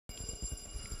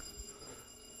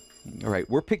All right,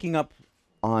 we're picking up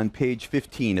on page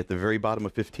 15, at the very bottom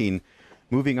of 15,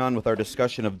 moving on with our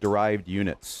discussion of derived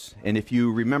units. And if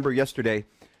you remember yesterday,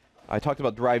 I talked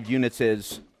about derived units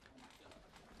as,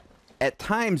 at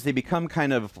times, they become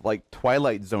kind of like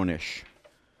Twilight Zone-ish.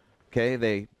 Okay,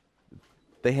 they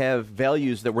have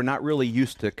values that we're not really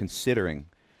used to considering.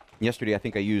 Yesterday, I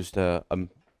think I used a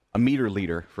meter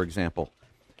liter, for example,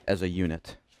 as a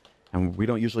unit. And we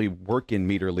don't usually work in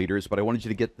meter liters, but I wanted you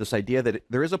to get this idea that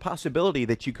there is a possibility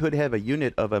that you could have a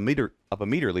unit of a meter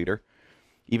liter,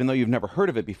 even though you've never heard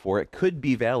of it before. It could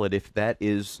be valid if that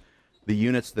is the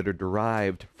units that are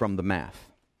derived from the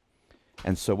math.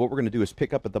 And so what we're going to do is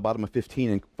pick up at the bottom of 15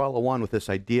 and follow on with this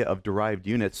idea of derived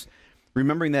units,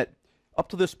 remembering that up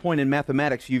to this point in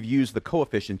mathematics, you've used the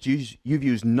coefficients, you've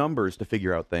used numbers to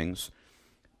figure out things.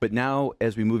 But now,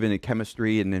 as we move into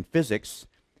chemistry and in physics,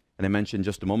 and I mentioned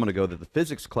just a moment ago that the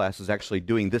physics class is actually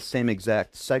doing this same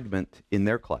exact segment in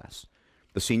their class.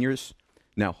 The seniors,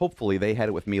 now hopefully they had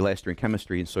it with me last year in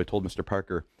chemistry, and so I told Mr.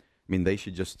 Parker, they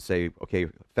should just say, okay,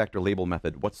 factor label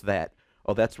method, what's that?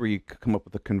 Oh, that's where you come up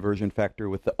with a conversion factor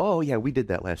with the, oh yeah, we did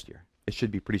that last year. It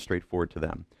should be pretty straightforward to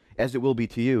them, as it will be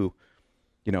to you,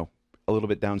 a little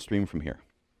bit downstream from here.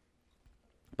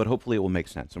 But hopefully it will make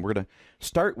sense. And we're going to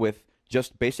start with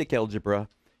just basic algebra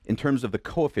in terms of the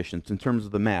coefficients, in terms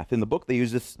of the math. In the book, they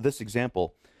use this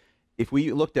example. If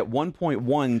we looked at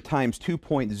 1.1 times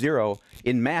 2.0,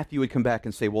 in math, you would come back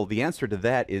and say, well, the answer to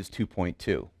that is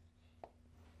 2.2.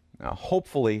 Now,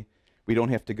 hopefully, we don't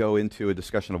have to go into a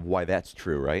discussion of why that's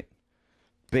true, right?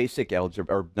 Basic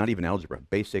algebra, or not even algebra,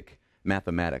 basic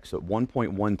mathematics. So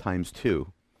 1.1 times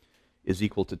 2 is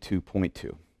equal to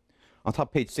 2.2. On top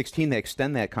of page 16, they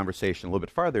extend that conversation a little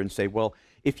bit farther and say, well,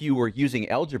 if you were using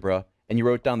algebra and you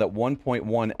wrote down that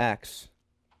 1.1x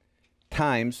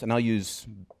times, and I'll use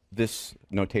this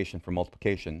notation for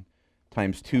multiplication,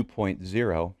 times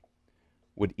 2.0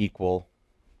 would equal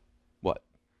what?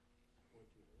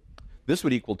 This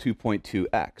would equal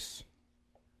 2.2x.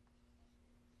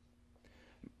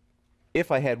 If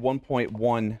I had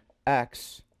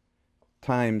 1.1x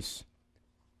times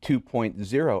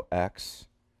 2.0x,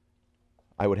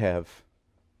 I would have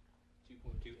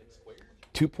 2.2x squared.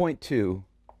 2.2x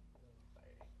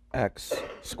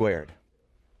squared.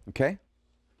 Okay?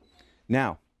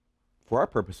 Now, for our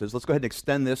purposes, let's go ahead and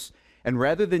extend this, and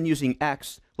rather than using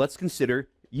x, let's consider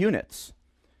units.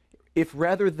 If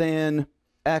rather than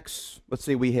x, let's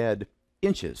say we had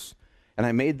inches, and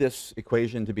I made this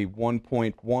equation to be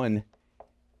 1.1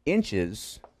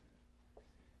 inches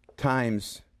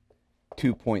times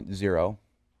 2.0,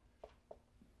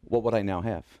 what would I now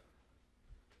have?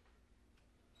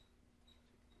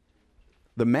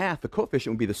 The math, the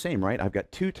coefficient would be the same, right? I've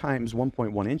got 2 times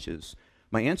 1.1 inches.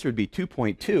 My answer would be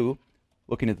 2.2,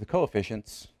 looking at the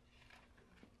coefficients,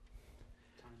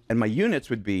 and my units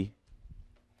would be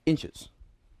inches.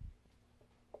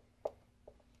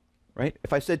 Right?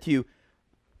 If I said to you,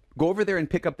 go over there and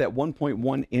pick up that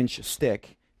 1.1 inch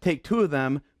stick, take 2 of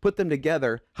them, put them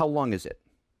together, how long is it?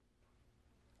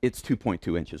 It's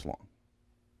 2.2 inches long.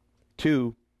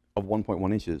 2 of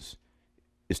 1.1 inches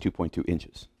is 2.2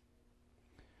 inches.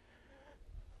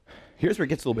 Here's where it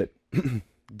gets a little bit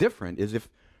different, is if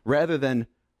rather than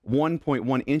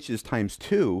 1.1 inches times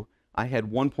 2, I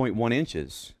had 1.1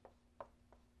 inches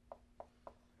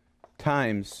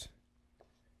times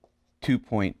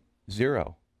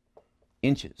 2.0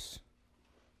 inches.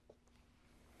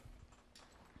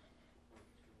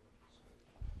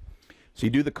 So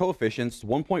you do the coefficients,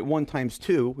 1.1 times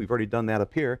 2, we've already done that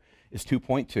up here, is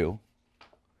 2.2.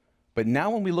 But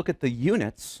now when we look at the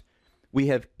units, we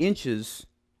have inches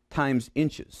times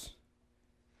inches.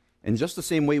 And just the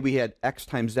same way we had x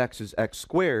times x is x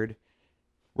squared,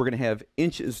 we're going to have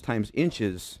inches times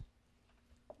inches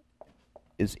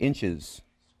is inches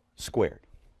squared.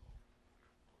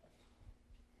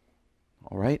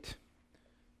 All right?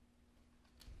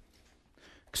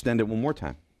 Extend it one more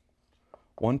time.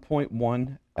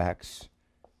 1.1x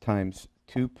times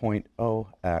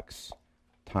 2.0x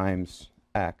times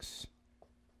x.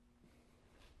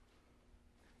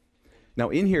 Now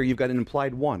in here you've got an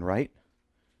implied 1, right?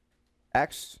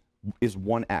 X is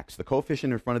 1x. The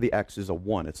coefficient in front of the x is a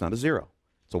 1. It's not a 0.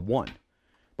 It's a 1.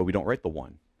 But we don't write the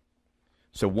 1.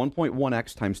 So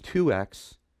 1.1x times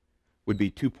 2x would be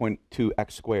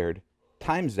 2.2x squared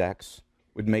times x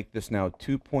would make this now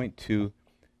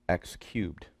 2.2x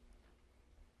cubed.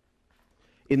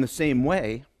 In the same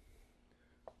way,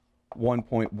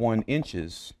 1.1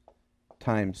 inches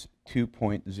times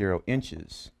 2.0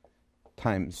 inches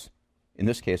times, in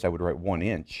this case I would write 1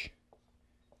 inch,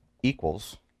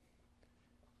 equals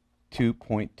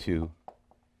 2.2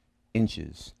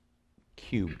 inches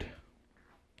cubed.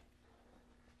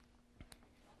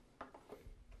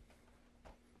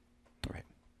 All right.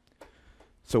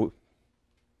 So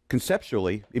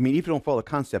conceptually, I mean, if you don't follow the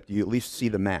concept, you at least see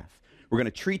the math. We're going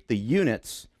to treat the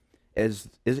units as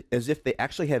if they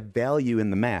actually have value in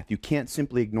the math. You can't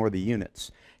simply ignore the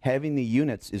units. Having the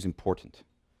units is important.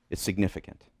 It's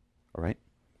significant. All right?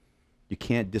 You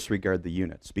can't disregard the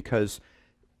units, because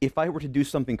if I were to do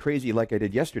something crazy like I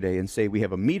did yesterday and say we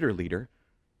have a meter liter,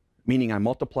 meaning I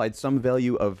multiplied some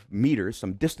value of meters,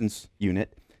 some distance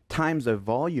unit, times a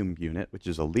volume unit, which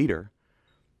is a liter,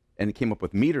 and it came up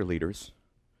with meter liters,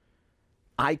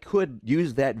 I could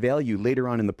use that value later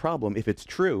on in the problem, if it's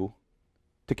true,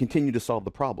 to continue to solve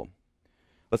the problem.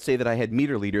 Let's say that I had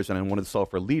meter liters and I wanted to solve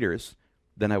for liters,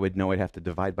 then I would know I'd have to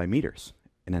divide by meters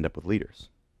and end up with liters.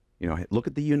 You know, look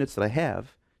at the units that I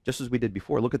have, just as we did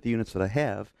before. Look at the units that I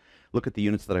have, look at the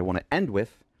units that I want to end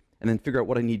with, and then figure out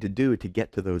what I need to do to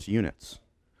get to those units.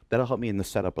 That'll help me in the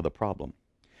setup of the problem.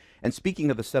 And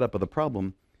speaking of the setup of the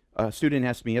problem, a student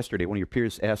asked me yesterday, one of your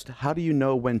peers asked, how do you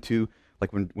know when to,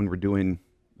 like when we're doing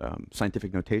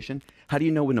scientific notation, how do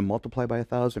you know when to multiply by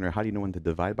 1,000, or how do you know when to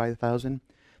divide by 1,000?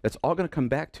 That's all going to come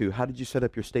back to, how did you set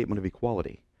up your statement of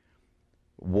equality?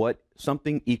 What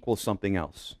something equals something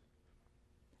else.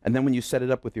 And then when you set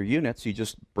it up with your units, you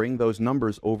just bring those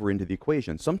numbers over into the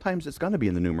equation. Sometimes it's going to be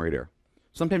in the numerator.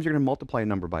 Sometimes you're going to multiply a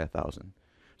number by 1,000.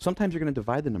 Sometimes you're going to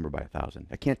divide the number by 1,000.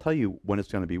 I can't tell you when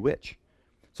it's going to be which.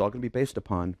 It's all going to be based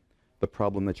upon the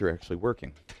problem that you're actually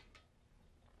working.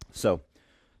 So,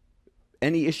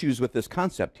 any issues with this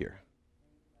concept here?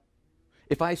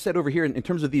 If I said over here, in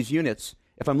terms of these units,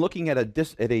 if I'm looking at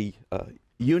a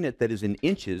unit that is in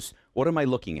inches, what am I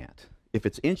looking at? If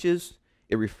it's inches,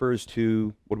 it refers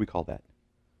to, what do we call that?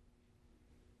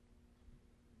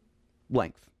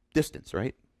 Length, distance,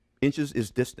 right? Inches is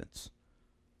distance.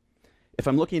 If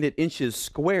I'm looking at inches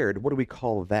squared, what do we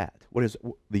call that? What is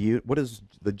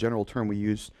the general term we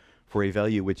use for a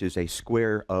value which is a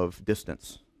square of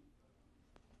distance?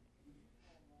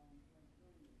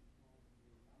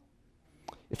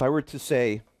 If I were to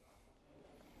say,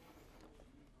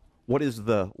 what is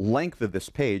the length of this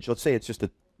page? Let's say it's just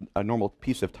a normal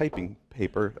piece of typing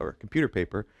paper or computer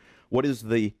paper. What is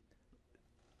the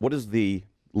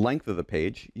length of the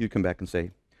page? You come back and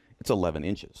say, it's 11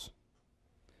 inches.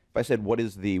 If I said, what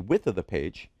is the width of the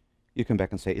page? You come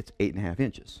back and say, it's 8.5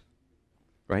 inches.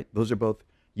 Right? Those are both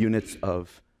units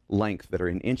of length that are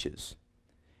in inches.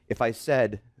 If I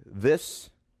said, this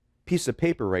piece of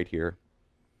paper right here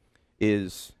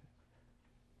is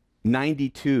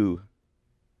 92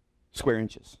 square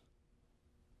inches.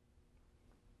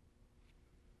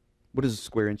 What is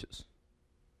square inches?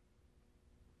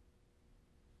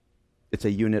 It's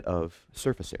a unit of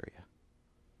surface area.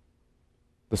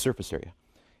 The surface area.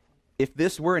 If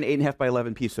this were an 8.5 by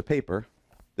 11 piece of paper,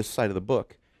 this side of the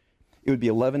book, it would be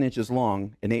 11 inches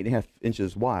long and 8.5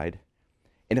 inches wide.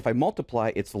 And if I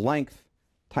multiply its length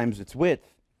times its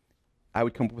width, I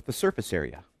would come up with the surface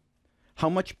area. How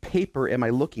much paper am I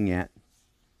looking at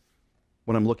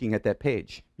when I'm looking at that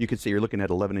page? You could say you're looking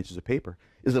at 11 inches of paper.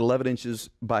 Is it 11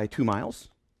 inches by 2 miles?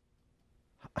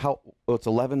 Well, it's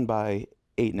 11 by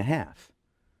 8.5.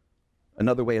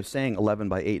 Another way of saying 11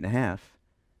 by 8.5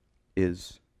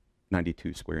 is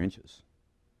 92 square inches.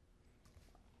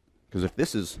 Because if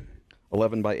this is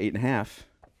 11 by 8.5,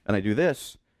 and I do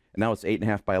this, and now it's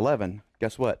 8.5 by 11,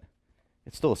 guess what?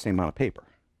 It's still the same amount of paper.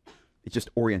 It's just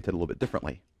oriented a little bit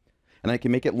differently. And I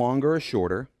can make it longer or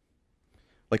shorter.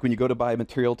 Like when you go to buy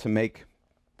material to make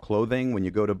clothing, when you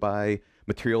go to buy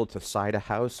material to side a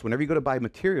house, whenever you go to buy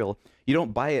material, you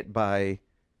don't buy it by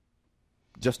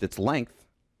just its length.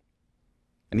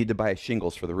 I need to buy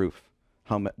shingles for the roof.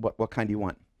 What kind do you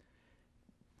want?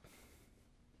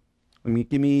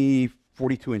 Give me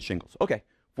 42-inch shingles. Okay,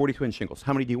 42-inch shingles.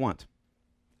 How many do you want?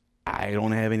 I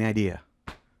don't have any idea.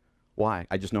 Why?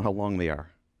 I just know how long they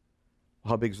are.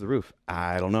 How big is the roof?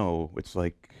 I don't know. It's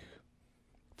like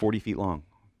 40 feet long.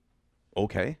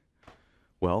 Okay.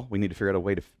 Well, we need to figure out a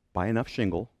way to buy enough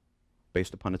shingle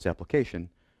based upon its application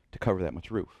to cover that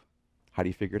much roof. How do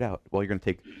you figure it out? Well, you're going to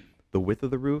take the width of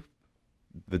the roof,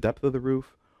 the depth of the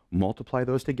roof, multiply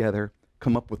those together,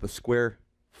 come up with the square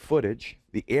footage,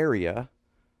 the area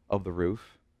of the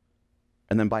roof,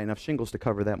 and then buy enough shingles to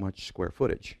cover that much square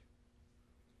footage.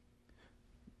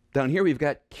 Down here we've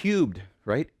got cubed,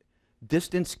 right?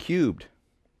 Distance cubed.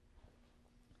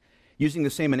 Using the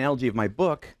same analogy of my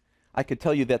book, I could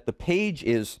tell you that the page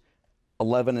is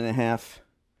 11 inches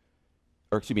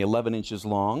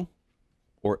long,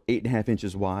 or 8.5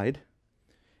 inches wide.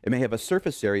 It may have a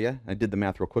surface area. I did the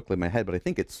math real quickly in my head, but I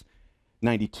think it's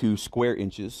 92 square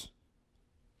inches.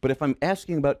 But if I'm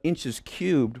asking about inches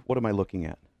cubed, what am I looking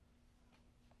at?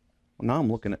 Well, now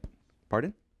I'm looking at,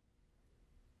 pardon?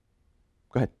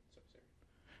 Go ahead.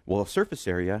 Well, surface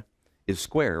area is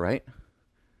square, right?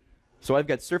 So I've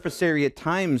got surface area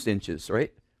times inches,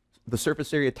 right? The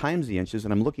surface area times the inches,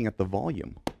 and I'm looking at the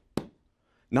volume.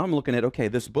 Now I'm looking at, okay,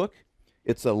 this book,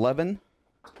 it's 11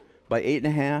 by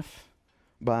 8.5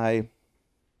 by an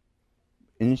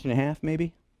inch and a half,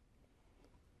 maybe?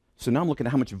 So now I'm looking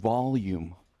at how much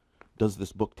volume does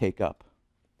this book take up?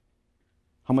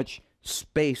 How much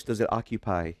space does it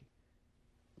occupy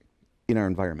in our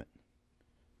environment?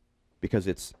 Because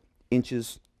it's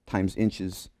inches times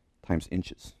inches times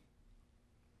inches.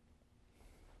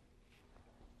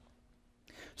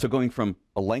 So going from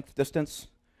a length distance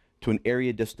to an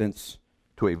area distance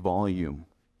to a volume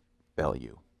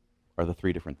value are the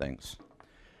three different things.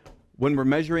 When we're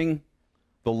measuring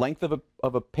the length of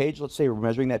a page, let's say we're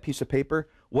measuring that piece of paper,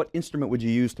 what instrument would you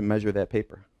use to measure that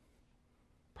paper?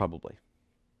 Probably.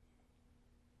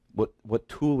 What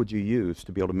tool would you use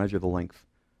to be able to measure the length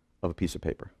of a piece of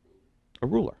paper? A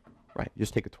ruler, right? You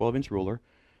just take a 12-inch ruler.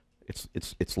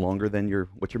 It's longer than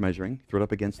what you're measuring. Throw it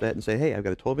up against that and say, hey, I've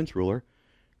got a 12-inch ruler.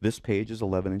 This page is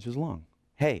 11 inches long.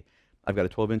 Hey, I've got a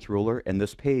 12-inch ruler, and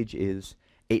this page is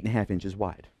 8.5 inches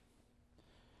wide.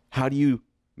 How do you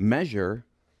measure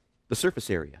the surface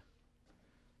area?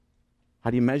 How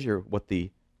do you measure what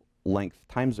the length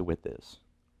times the width is?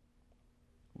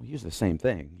 We use the same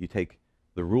thing. You take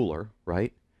the ruler,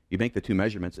 right? You make the two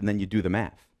measurements, and then you do the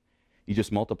math. You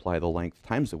just multiply the length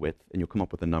times the width, and you'll come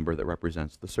up with a number that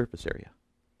represents the surface area.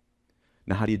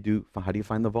 Now, how do you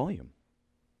find the volume?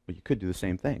 Well, you could do the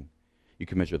same thing. You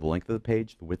can measure the length of the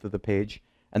page, the width of the page,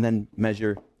 and then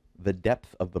measure the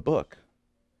depth of the book.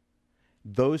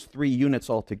 Those three units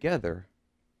altogether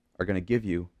are going to give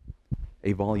you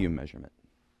a volume measurement.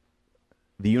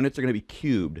 The units are going to be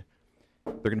cubed.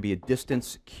 They're going to be a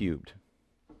distance cubed.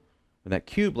 And that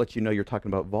cube lets you know you're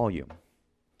talking about volume.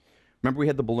 Remember we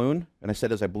had the balloon, and I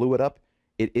said as I blew it up,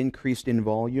 it increased in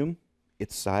volume,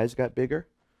 its size got bigger?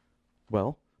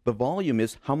 Well, the volume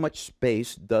is how much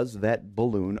space does that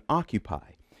balloon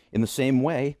occupy. In the same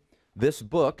way, this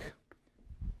book,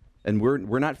 and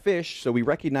we're not fish, so we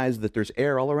recognize that there's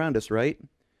air all around us, right?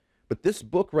 But this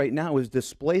book right now is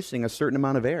displacing a certain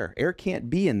amount of air. Air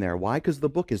can't be in there. Why? Because the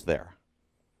book is there.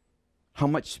 How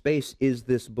much space is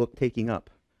this book taking up?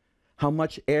 How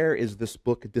much air is this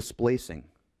book displacing?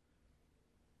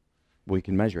 We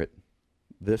can measure it.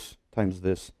 This times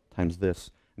this times this,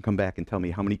 and come back and tell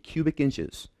me how many cubic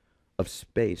inches of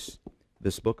space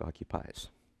this book occupies.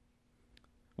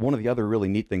 One of the other really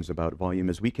neat things about volume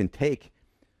is we can take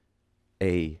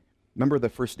remember the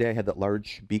first day I had that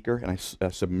large beaker and I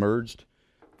submerged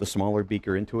the smaller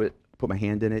beaker into it, put my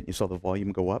hand in it, and you saw the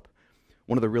volume go up?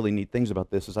 One of the really neat things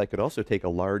about this is I could also take a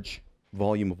large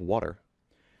volume of water,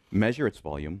 measure its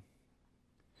volume,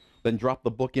 then drop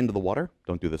the book into the water.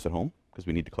 Don't do this at home because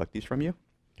we need to collect these from you.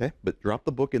 Okay? But drop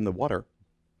the book in the water,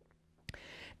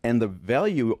 and the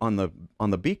value on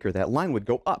the beaker, that line would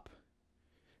go up.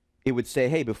 It would say,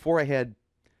 hey, before I had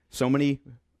so many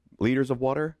liters of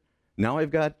water, now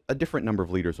I've got a different number of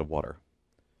liters of water.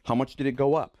 How much did it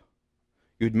go up?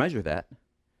 You'd measure that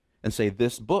and say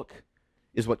this book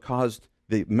is what caused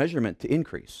the measurement to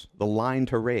increase, the line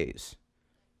to raise.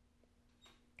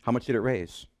 How much did it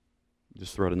raise?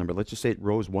 Just throw out a number. Let's just say it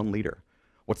rose 1 liter.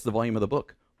 What's the volume of the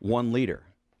book? 1 liter.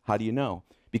 How do you know?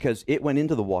 Because it went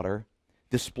into the water,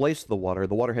 displaced the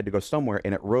water had to go somewhere,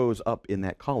 and it rose up in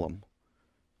that column.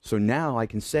 So now I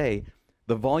can say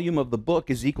the volume of the book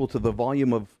is equal to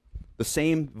the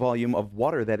same volume of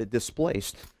water that it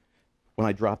displaced when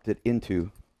I dropped it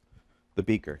into the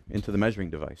beaker, into the measuring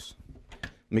device.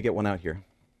 Let me get one out here,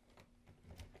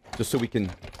 just so we can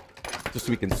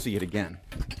see it again.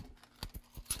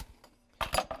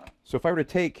 So if I were to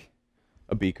take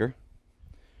a beaker,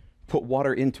 put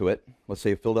water into it, let's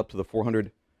say it filled up to the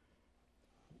 400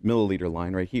 milliliter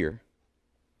line right here,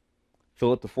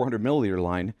 fill up the 400 milliliter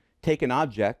line, take an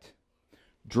object,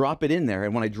 drop it in there,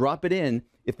 and when I drop it in,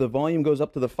 if the volume goes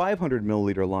up to the 500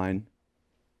 milliliter line,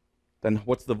 then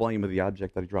what's the volume of the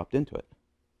object that I dropped into it?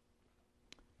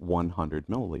 100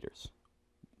 milliliters.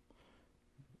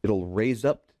 It'll raise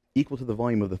up equal to the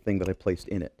volume of the thing that I placed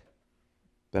in it.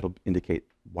 That'll indicate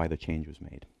why the change was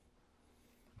made.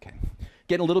 Okay.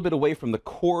 Getting a little bit away from the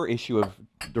core issue of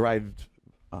derived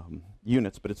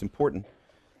units, but it's important,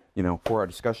 for our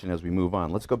discussion as we move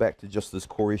on. Let's go back to just this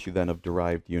core issue then of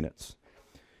derived units.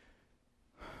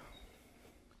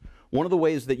 One of the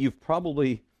ways that you've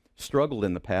probably struggled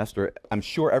in the past, or I'm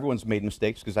sure everyone's made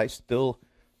mistakes, because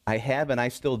I have and I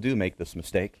still do make this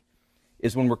mistake,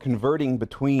 is when we're converting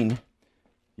between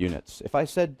units. If I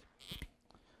said,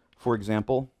 for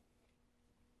example,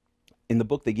 in the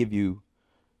book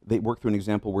they work through an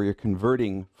example where you're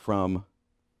converting from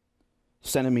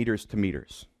centimeters to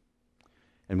meters.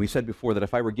 And we said before that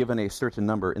if I were given a certain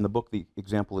number, in the book the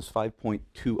example is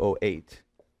 5.208.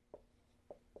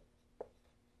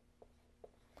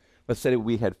 Let's say that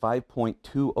we had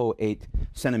 5.208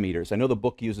 centimeters. I know the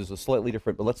book uses a slightly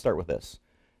different, but let's start with this.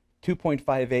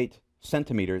 2.58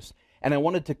 centimeters. And I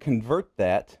wanted to convert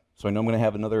that, so I know I'm going to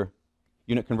have another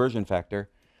unit conversion factor.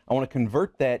 I want to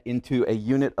convert that into a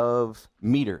unit of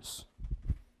meters.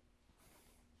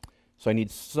 So I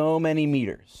need so many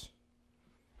meters.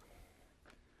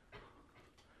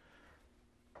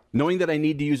 Knowing that I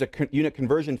need to use a unit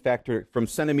conversion factor from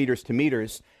centimeters to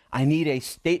meters, I need a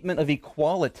statement of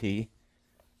equality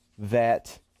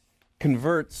that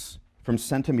converts from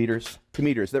centimeters to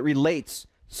meters, that relates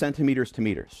centimeters to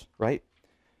meters, right?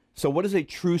 So what is a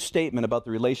true statement about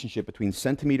the relationship between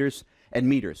centimeters and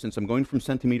meters? Since I'm going from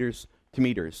centimeters to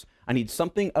meters, I need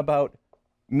something about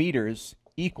meters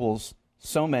equals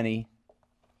so many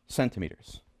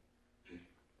centimeters.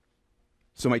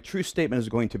 So my true statement is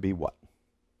going to be what?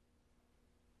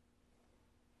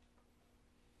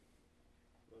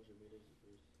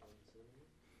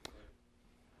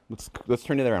 Let's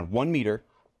turn it around. 1 meter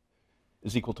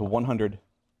is equal to 100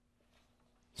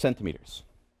 centimeters.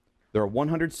 There are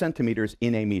 100 centimeters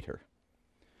in a meter.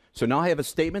 So now I have a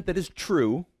statement that is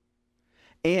true,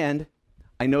 and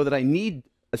I know that I need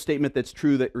a statement that's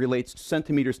true that relates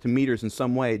centimeters to meters in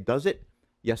some way. Does it?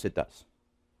 Yes, it does.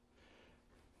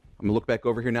 I'm going to look back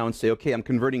over here now and say, okay, I'm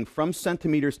converting from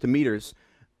centimeters to meters,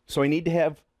 so I need to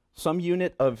have some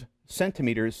unit of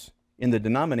centimeters in the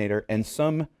denominator and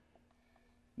some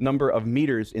number of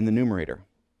meters in the numerator.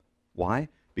 Why?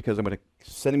 Because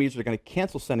centimeters are going to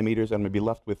cancel centimeters, and I'm going to be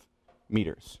left with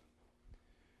meters.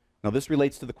 Now this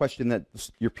relates to the question that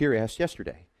your peer asked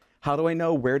yesterday. How do I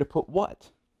know where to put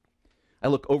what? I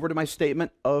look over to my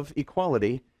statement of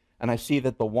equality, and I see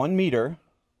that the 1 meter,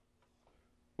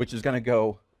 which is going to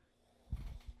go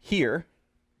here,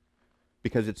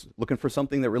 because it's looking for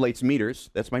something that relates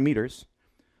meters, that's my meters,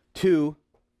 2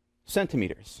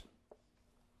 centimeters.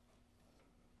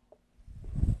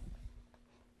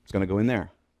 It's going to go in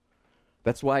there.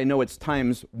 That's why I know it's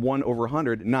times 1 over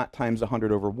 100, not times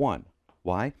 100 over 1.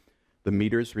 Why? The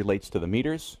meters relates to the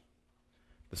meters.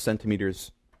 The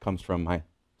centimeters comes from my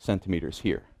centimeters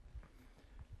here.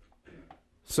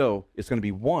 So it's going to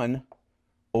be 1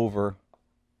 over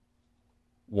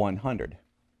 100.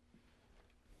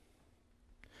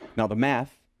 Now the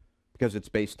math, because it's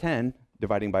base 10,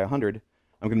 dividing by 100,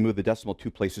 I'm going to move the decimal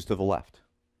 2 places to the left.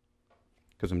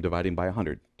 Because I'm dividing by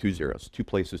 100, 2 zeros, 2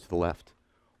 places to the left.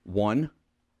 1,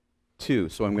 2.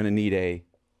 So I'm going to need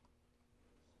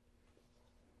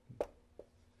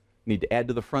to add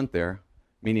to the front there,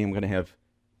 meaning I'm going to have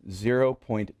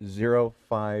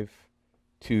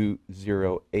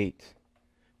 0.05208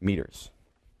 meters.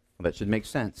 Well, that should make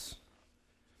sense.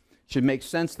 It should make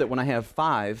sense that when I have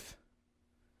 5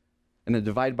 and then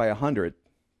divide by 100,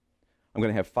 I'm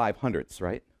going to have 5 hundredths,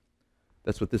 right?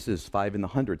 That's what this is, 5 in the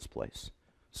hundreds place.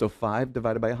 So 5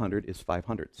 divided by 100 is 5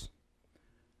 hundredths.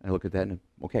 I look at that and,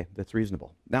 okay, that's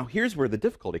reasonable. Now here's where the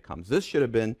difficulty comes. This should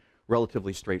have been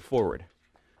relatively straightforward.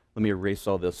 Let me erase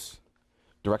all this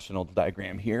directional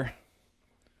diagram here.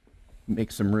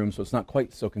 Make some room so it's not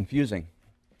quite so confusing.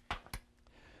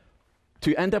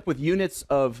 To end up with units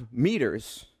of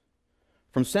meters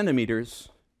from centimeters,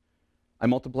 I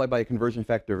multiply by a conversion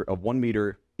factor of 1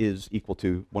 meter is equal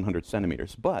to 100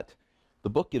 centimeters. But the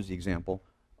book gives the example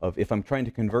of if I'm trying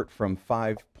to convert from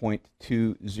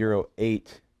 5.208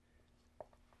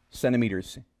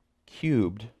 centimeters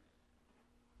cubed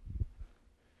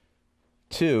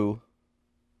to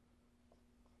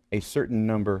a certain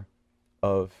number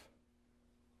of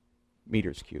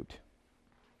meters cubed.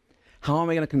 How am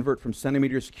I going to convert from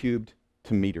centimeters cubed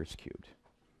to meters cubed?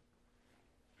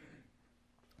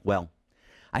 Well,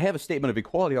 I have a statement of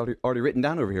equality already written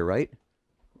down over here, right?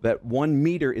 That 1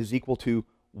 meter is equal to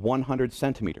 100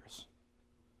 centimeters.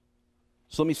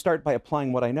 So let me start by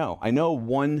applying what I know. I know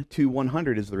 1 to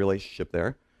 100 is the relationship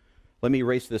there. Let me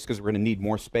erase this because we're going to need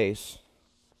more space.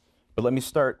 But let me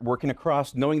start working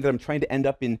across, knowing that I'm trying to end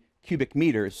up in cubic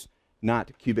meters,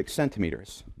 not cubic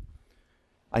centimeters.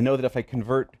 I know that if I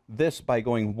convert this by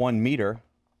going 1 meter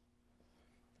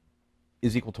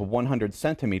is equal to 100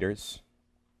 centimeters,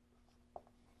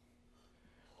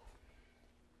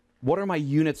 what are my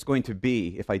units going to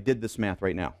be if I did this math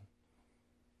right now?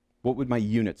 What would my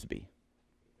units be?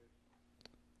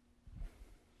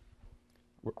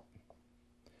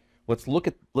 Well, let's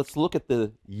look at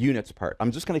the units part.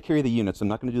 I'm just going to carry the units. I'm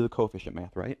not going to do the coefficient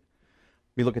math, right?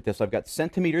 Let me look at this. I've got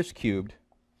centimeters cubed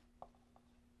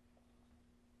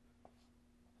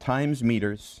times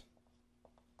meters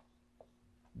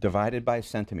divided by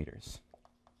centimeters.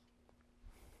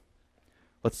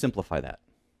 Let's simplify that.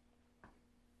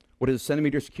 What is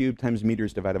centimeters cubed times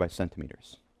meters divided by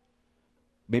centimeters?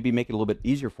 Maybe make it a little bit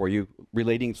easier for you,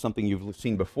 relating something you've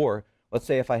seen before. Let's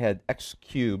say if I had x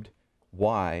cubed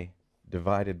y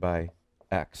divided by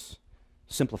x.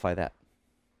 Simplify that.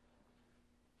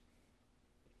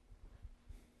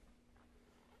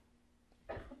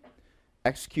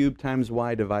 X cubed times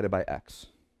y divided by x.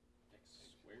 X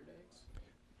squared x?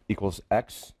 Equals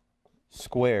x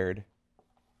squared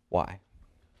y.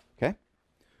 Okay?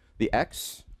 The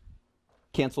x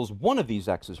cancels one of these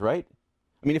x's, right?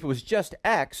 I mean, if it was just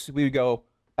x, we would go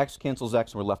x cancels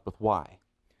x and we're left with y.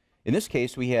 In this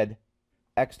case, we had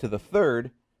x to the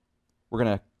third. We're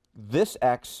going to, this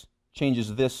x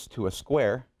changes this to a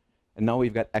square, and now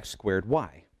we've got x squared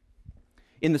y.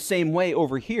 In the same way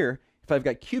over here, if I've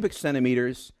got cubic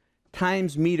centimeters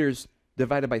times meters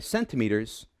divided by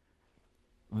centimeters,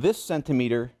 this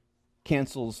centimeter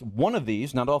cancels one of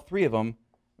these, not all three of them,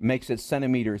 makes it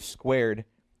centimeters squared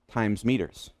times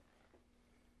meters.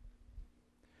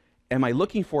 Am I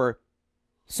looking for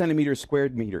centimeters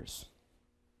squared meters?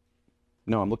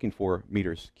 No, I'm looking for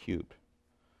meters cubed.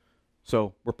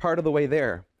 So we're part of the way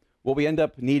there. What we end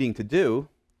up needing to do,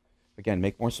 again,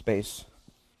 make more space.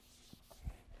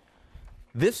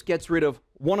 This gets rid of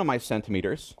one of my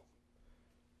centimeters.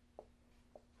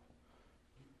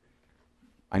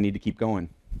 I need to keep going,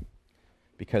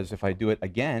 because if I do it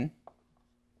again,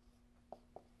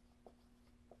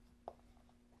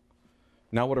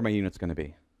 now what are my units going to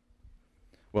be?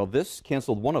 Well, this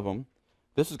canceled one of them.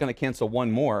 This is going to cancel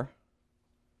one more,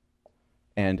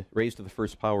 and raised to the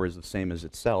first power is the same as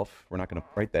itself. We're not going to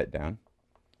write that down.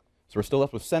 So we're still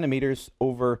left with centimeters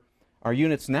over, our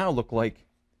units now look like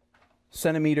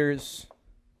centimeters,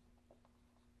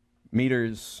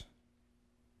 meters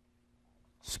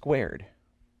squared,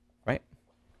 right?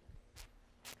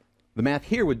 The math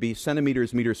here would be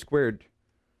centimeters, meters squared.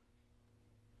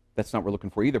 That's not what we're looking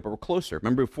for either, but we're closer.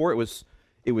 Remember before it was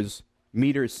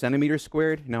meters, centimeters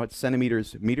squared. Now it's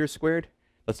centimeters, meters squared.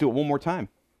 Let's do it one more time.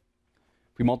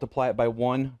 If we multiply it by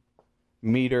 1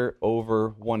 meter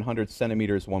over 100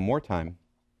 centimeters one more time,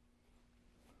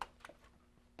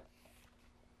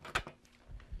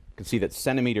 you can see that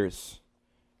centimeters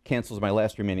cancels my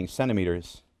last remaining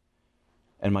centimeters,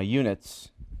 and my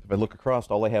units, if I look across,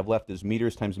 all I have left is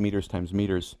meters times meters times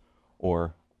meters,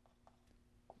 or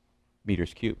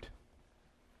meters cubed.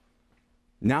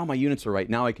 Now my units are right.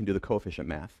 Now I can do the coefficient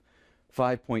math.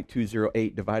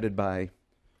 5.208 divided by,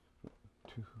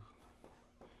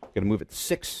 I'm going to move it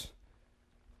 6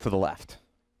 to the left,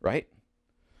 right?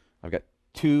 I've got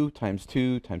 2 times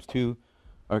 2 times 2,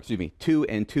 or excuse me, 2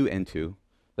 and 2 and 2.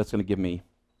 That's going to give me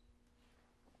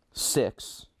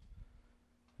 6.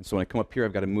 And so when I come up here,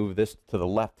 I've got to move this to the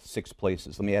left 6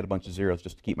 places. Let me add a bunch of zeros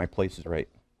just to keep my places right.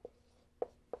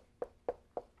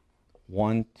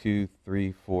 1, 2,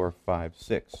 3, 4, 5,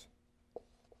 6.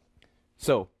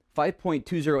 So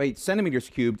 5.208 centimeters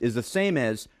cubed is the same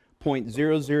as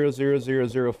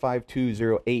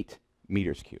 0.00005208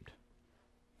 meters cubed.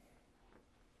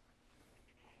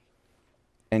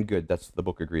 And good, the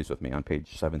book agrees with me on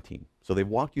page 17. So they've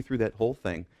walked you through that whole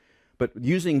thing. But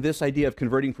using this idea of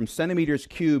converting from centimeters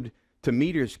cubed to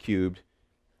meters cubed,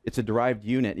 it's a derived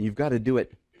unit, and you've got to do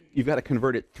it, you've got to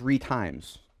convert it 3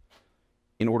 times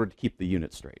in order to keep the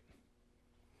unit straight.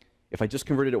 If I just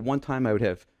converted it one time, I would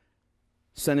have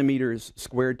centimeters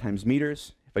squared times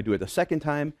meters. If I do it a second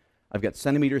time, I've got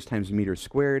centimeters times meters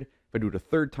squared. If I do it a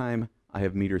third time, I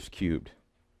have meters cubed.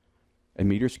 And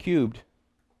meters cubed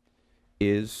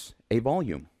is a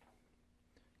volume,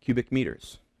 cubic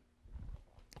meters.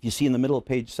 If you see in the middle of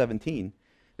page 17,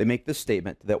 they make this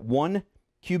statement that 1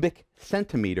 cubic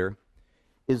centimeter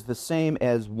is the same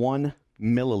as 1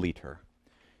 milliliter.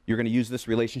 You're going to use this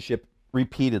relationship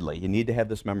repeatedly. You need to have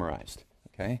this memorized,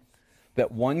 okay?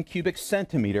 That 1 cubic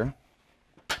centimeter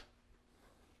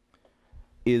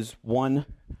is 1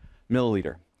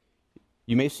 milliliter.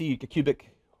 You may see a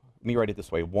cubic, let me write it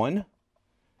this way. 1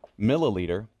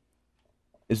 milliliter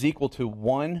is equal to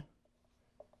 1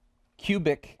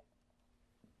 cubic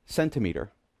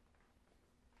centimeter.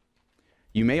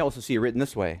 You may also see it written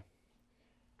this way.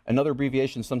 Another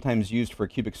abbreviation sometimes used for a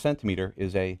cubic centimeter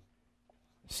is a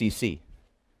cc,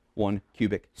 1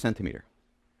 cubic centimeter.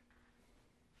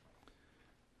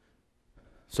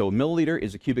 So a milliliter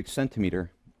is a cubic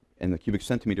centimeter, and the cubic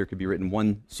centimeter could be written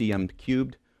 1 cm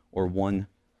cubed or 1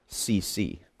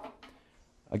 cc.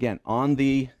 Again,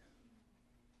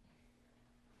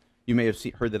 you may have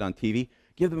heard that on TV.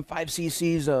 Give them 5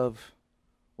 cc's of,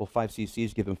 well, 5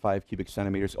 cc's, give them 5 cubic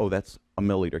centimeters. Oh, that's a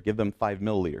milliliter. Give them 5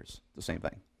 milliliters. The same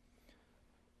thing.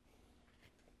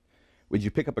 Would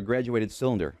you pick up a graduated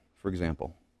cylinder, for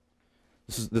example?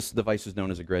 This device is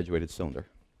known as a graduated cylinder.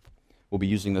 We'll be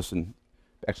using this and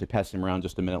actually passing them around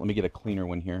just a minute. Let me get a cleaner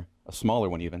one here, a smaller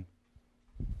one even.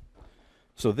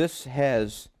 So this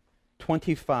has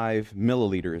 25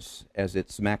 milliliters as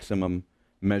its maximum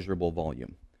measurable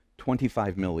volume.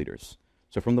 25 milliliters.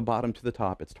 So from the bottom to the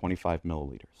top, it's 25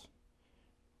 milliliters.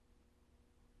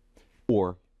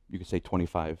 Or you could say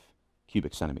 25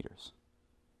 cubic centimeters.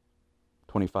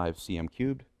 25 cm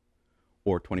cubed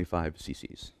or 25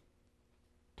 cc's.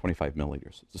 25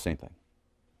 milliliters. It's the same thing.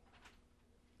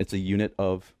 It's a unit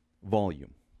of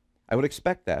volume. I would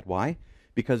expect that. Why?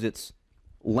 Because it's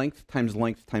length times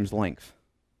length times length.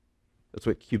 That's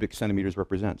what cubic centimeters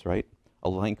represents, right? A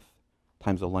length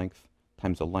times a length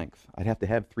times a length. I'd have to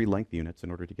have 3 length units in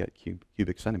order to get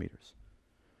cubic centimeters.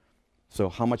 So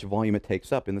how much volume it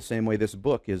takes up, in the same way this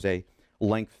book is a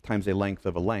length times a length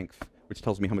of a length, which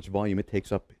tells me how much volume it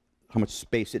takes up, how much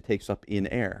space it takes up in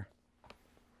air.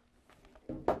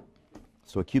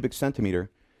 So a cubic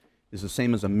centimeter is the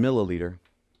same as a milliliter,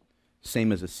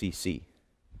 same as a cc.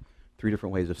 3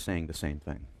 different ways of saying the same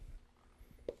thing.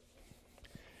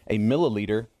 A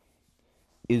milliliter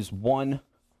is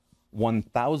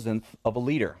 1/1000th of a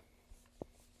liter.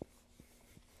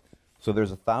 So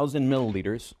there's 1,000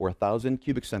 milliliters, or 1,000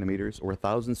 cubic centimeters, or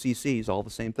 1,000 cc's, all the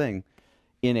same thing,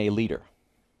 in a liter.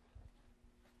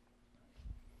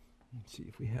 Let's see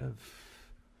if we have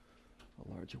a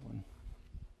larger one.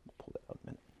 I'll pull that out in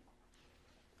a minute.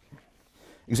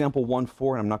 Example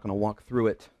 1.4, and I'm not going to walk through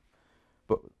it,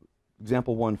 but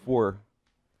example 1.4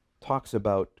 talks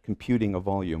about computing a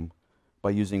volume by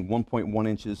using 1.1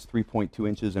 inches, 3.2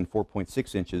 inches, and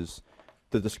 4.6 inches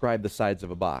to describe the sides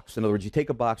of a box. In other words, you take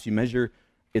a box, you measure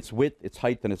its width, its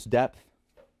height, and its depth.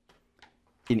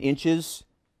 In inches,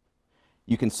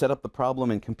 you can set up the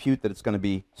problem and compute that it's going to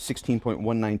be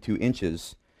 16.192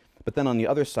 inches. But then on the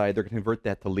other side, they're going to convert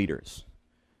that to liters.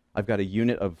 I've got a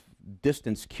unit of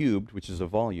distance cubed, which is a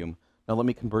volume. Now let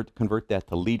me convert that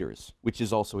to liters, which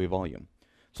is also a volume.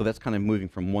 So that's kind of moving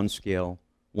from one scale,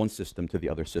 one system to the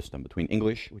other system, between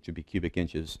English, which would be cubic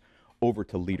inches, over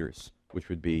to liters, which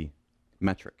would be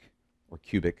metric or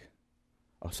cubic,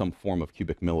 some form of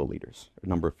cubic milliliters, or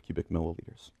number of cubic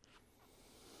milliliters.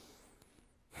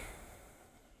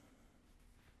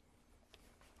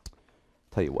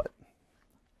 Tell you what,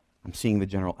 I'm seeing the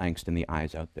general angst in the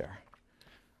eyes out there.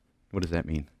 What does that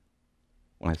mean?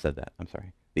 When I said that, I'm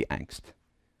sorry, the angst.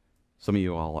 Some of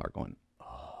you all are going,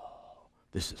 oh,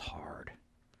 this is hard.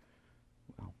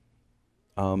 Well,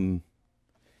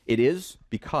 it is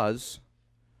because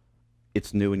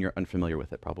it's new and you're unfamiliar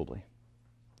with it, probably.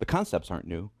 The concepts aren't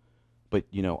new, but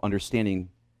you know, understanding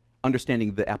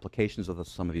the applications of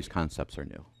some of these concepts are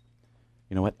new.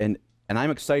 You know what? And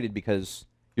I'm excited because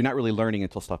you're not really learning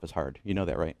until stuff is hard. You know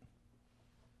that, right?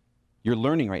 You're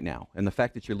learning right now, and the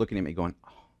fact that you're looking at me going,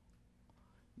 oh,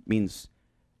 means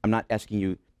I'm not asking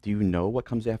you, do you know what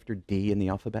comes after D in the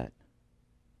alphabet?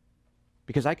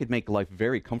 Because I could make life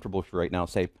very comfortable for you right now.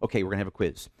 Say, okay, we're going to have a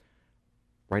quiz.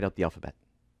 Write out the alphabet.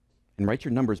 And write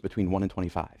your numbers between 1 and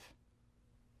 25. And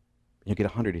you'll get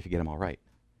 100 if you get them all right.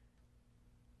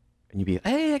 And you'll be,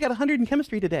 hey, I got 100 in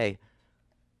chemistry today.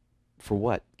 For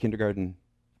what? Kindergarten,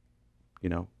 you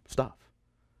know, stuff.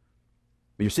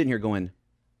 But you're sitting here going,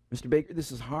 Mr. Baker,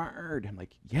 this is hard. I'm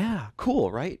like, yeah,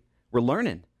 cool, right? We're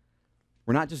learning.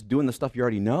 We're not just doing the stuff you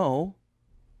already know.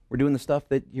 We're doing the stuff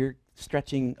that you're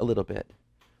stretching a little bit.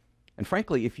 And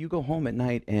frankly, if you go home at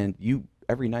night and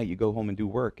every night you go home and do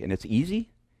work and it's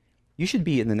easy, you should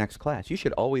be in the next class. You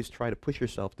should always try to push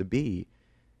yourself to be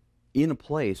in a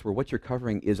place where what you're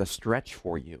covering is a stretch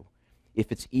for you.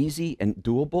 If it's easy and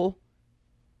doable,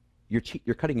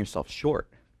 you're cutting yourself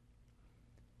short.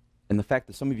 And the fact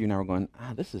that some of you now are going,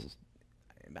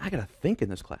 I got to think in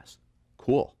this class.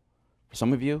 Cool. For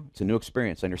some of you, it's a new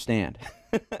experience, I understand.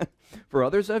 For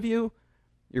others of you,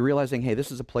 you're realizing, hey,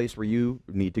 this is a place where you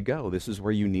need to go. This is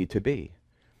where you need to be.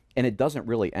 And it doesn't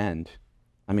really end.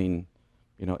 I mean,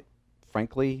 you know,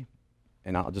 frankly,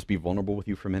 and I'll just be vulnerable with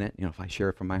you for a minute. You know, if I share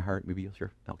it from my heart, maybe you'll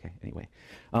share. Okay, anyway.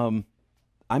 I'm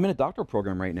in a doctoral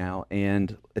program right now,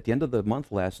 and at the end of the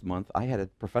month, last month, I had a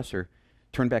professor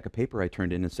turn back a paper I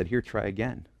turned in and said, here, try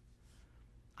again.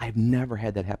 I've never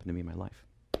had that happen to me in my life.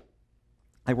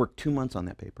 I worked 2 months on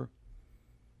that paper,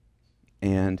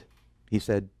 and he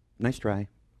said, nice try.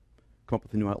 Come up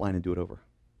with a new outline and do it over.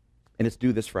 And it's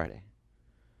due this Friday.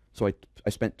 So I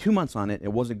spent 2 months on it.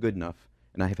 It wasn't good enough,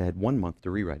 and I have had 1 month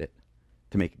to rewrite it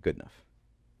to make it good enough.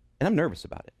 And I'm nervous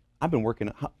about it. I've been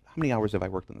working, how many hours have I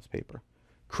worked on this paper?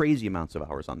 Crazy amounts of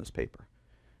hours on this paper.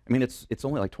 I mean, it's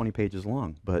only like 20 pages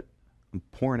long, but I'm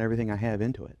pouring everything I have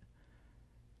into it.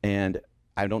 And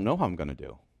I don't know how I'm going to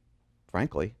do,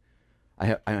 frankly. I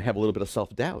have a little bit of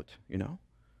self-doubt, you know.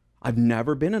 I've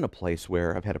never been in a place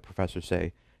where I've had a professor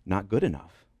say, not good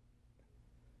enough.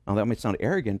 Now, that might sound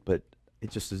arrogant, but it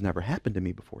just has never happened to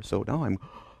me before. So now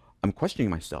I'm questioning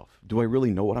myself. Do I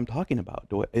really know what I'm talking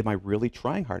about? Am I really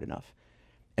trying hard enough?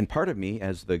 And part of me,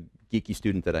 as the geeky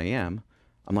student that I am,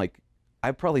 I'm like,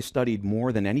 I've probably studied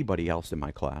more than anybody else in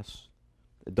my class,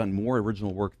 done more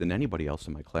original work than anybody else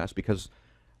in my class, because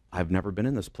I've never been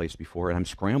in this place before, and I'm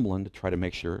scrambling to try to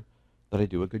make sure that I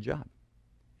do a good job.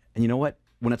 And you know what?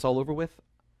 When it's all over with,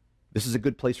 this is a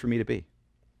good place for me to be.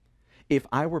 If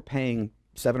I were paying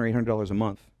 $700 or $800 a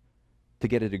month to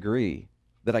get a degree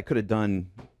that I could have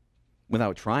done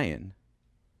without trying,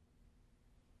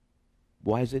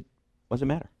 why does it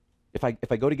matter? If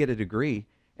I go to get a degree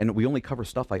and we only cover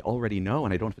stuff I already know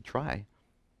and I don't have to try,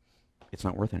 it's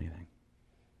not worth anything.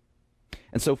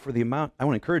 And so for the amount, I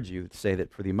want to encourage you to say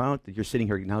that for the amount that you're sitting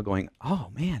here now going,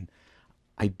 oh man,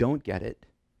 I don't get it,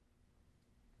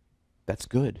 that's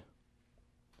good.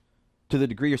 To the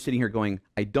degree you're sitting here going,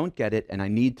 I don't get it and I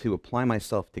need to apply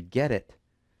myself to get it,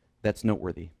 that's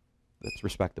noteworthy. That's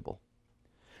respectable.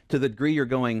 To the degree you're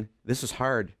going, this is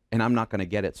hard and I'm not going to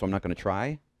get it, so I'm not going to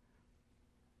try,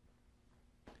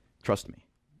 trust me,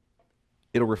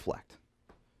 it'll reflect.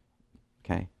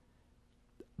 Okay?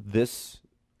 This,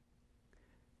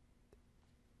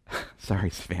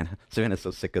 sorry, Savannah. Savannah's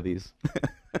so sick of these.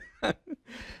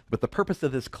 But the purpose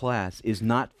of this class is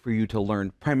not for you to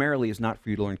learn, primarily is not for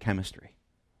you to learn chemistry.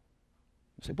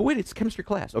 You say, but wait, it's a chemistry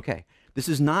class. Okay. This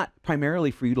is not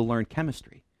primarily for you to learn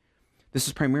chemistry. This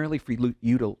is primarily for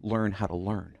you to learn how to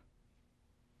learn.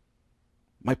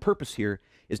 My purpose here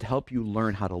is to help you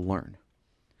learn how to learn.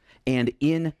 And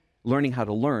in learning how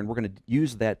to learn, we're going to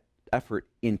use that effort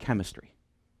in chemistry.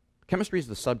 Chemistry is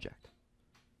the subject.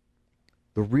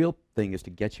 The real thing is to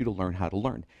get you to learn how to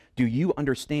learn. Do you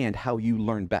understand how you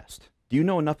learn best? Do you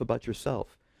know enough about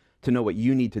yourself to know what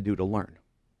you need to do to learn?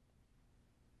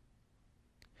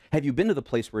 Have you been to the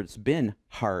place where it's been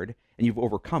hard and you've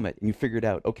overcome it and you figured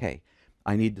out, okay,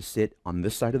 I need to sit on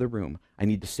this side of the room. I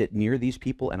need to sit near these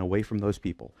people and away from those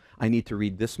people. I need to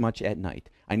read this much at night.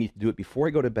 I need to do it before I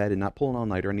go to bed and not pull an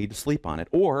all-nighter. I need to sleep on it.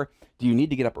 Or do you need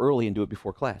to get up early and do it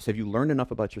before class? Have you learned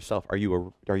enough about yourself? Are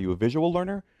you a visual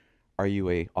learner? Are you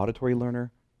a auditory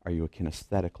learner? Are you a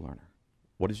kinesthetic learner?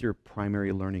 What is your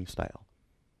primary learning style?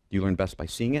 Do you learn best by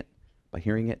seeing it, by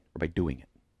hearing it, or by doing it?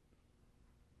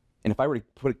 And if I were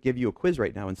to give you a quiz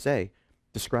right now and say,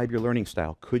 describe your learning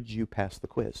style, could you pass the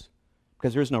quiz?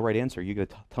 Because there is no right answer. You got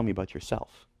to tell me about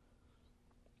yourself.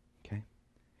 Okay?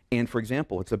 And for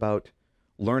example, it's about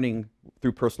learning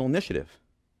through personal initiative.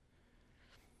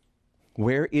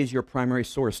 Where is your primary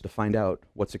source to find out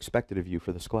what's expected of you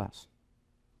for this class?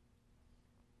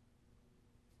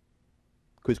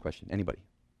 Quiz question, anybody?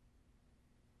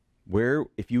 Where,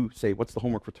 if you say, what's the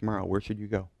homework for tomorrow, where should you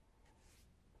go?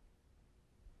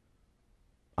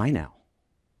 iNow.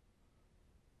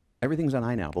 Everything's on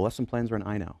iNow. The lesson plans are on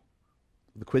iNow.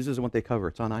 The quizzes and what they cover,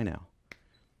 it's on iNow.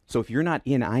 So if you're not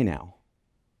in iNow,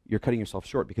 you're cutting yourself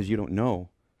short because you don't know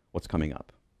what's coming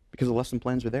up. Because the lesson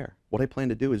plans are there. What I plan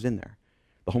to do is in there.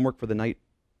 The homework for the night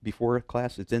before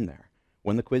class, it's in there.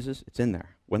 When the quizzes, it's in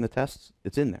there. When the tests,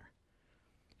 it's in there.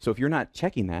 So if you're not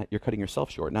checking that, you're cutting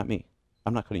yourself short, not me.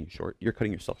 I'm not cutting you short. You're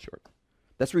cutting yourself short.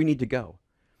 That's where you need to go.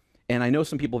 And I know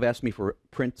some people have asked me for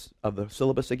prints of the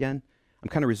syllabus again. I'm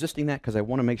kind of resisting that because I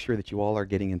want to make sure that you all are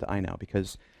getting into iNow,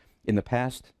 because in the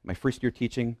past, my first year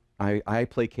teaching, I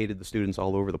placated the students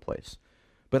all over the place.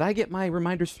 But I get my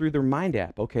reminders through the Remind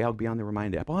app. Okay, I'll be on the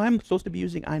Remind app. Oh, I'm supposed to be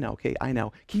using iNow. Okay,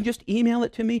 iNow. Can you just email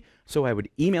it to me? So I would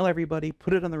email everybody,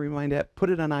 put it on the Remind app, put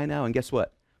it on iNow, and guess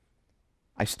what?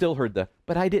 I still heard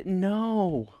but I didn't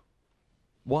know.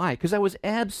 Why? Because I was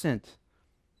absent.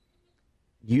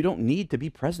 You don't need to be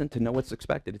present to know what's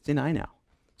expected. It's in iNow.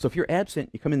 So if you're absent,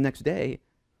 you come in the next day,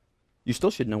 you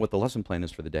still should know what the lesson plan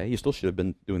is for the day. You still should have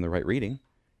been doing the right reading,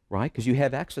 right? Because you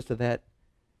have access to that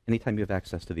anytime you have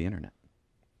access to the internet.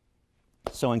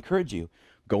 So I encourage you,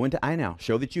 go into iNow.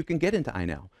 Show that you can get into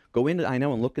iNow. Go into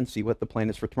iNow and look and see what the plan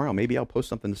is for tomorrow. Maybe I'll post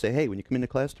something to say, hey, when you come into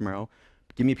class tomorrow,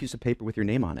 give me a piece of paper with your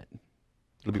name on it.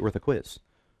 It'll be worth a quiz.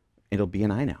 It'll be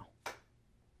in iNow.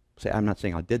 Say, I'm not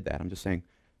saying I did that. I'm just saying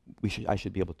I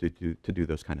should be able to do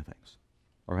those kind of things.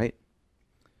 All right?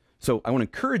 So I want to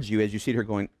encourage you as you sit here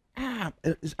going,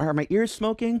 are my ears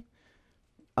smoking?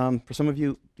 For some of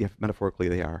you, yeah, metaphorically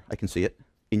they are. I can see it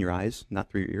in your eyes, not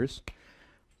through your ears.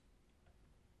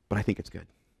 But I think it's good.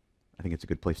 I think it's a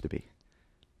good place to be.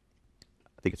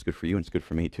 I think it's good for you and it's good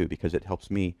for me too, because it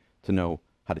helps me to know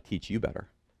how to teach you better.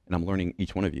 And I'm learning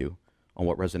each one of you on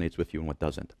what resonates with you and what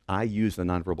doesn't. I use the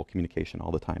nonverbal communication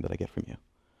all the time that I get from you.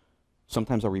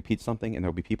 Sometimes I'll repeat something and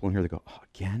there'll be people in here that go, oh,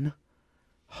 again?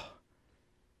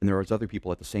 And there are other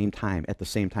people at the same time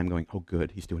going, oh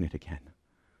good, he's doing it again.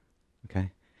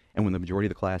 Okay? And when the majority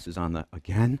of the class is on the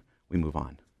again, we move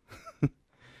on.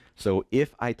 So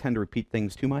if I tend to repeat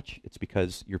things too much, it's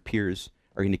because your peers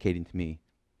are indicating to me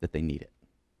that they need it.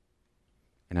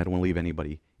 And I don't want to leave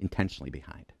anybody intentionally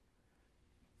behind.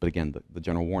 But again, the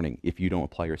general warning, if you don't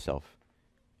apply yourself,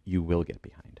 you will get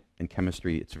behind. In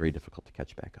chemistry, it's very difficult to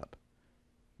catch back up.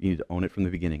 You need to own it from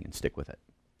the beginning and stick with it.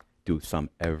 Do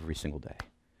some every single day.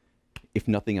 If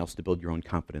nothing else, to build your own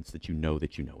confidence that you know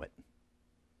it.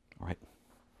 All right?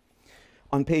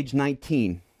 On page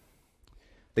 19,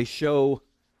 they show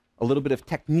a little bit of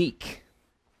technique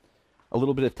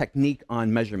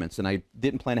on measurements. And I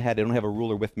didn't plan ahead. I don't have a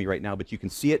ruler with me right now, but you can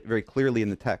see it very clearly in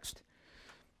the text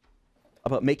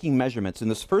about making measurements. And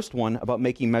this first one about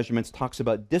making measurements talks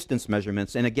about distance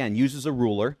measurements, and again, uses a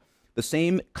ruler. The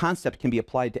same concept can be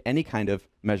applied to any kind of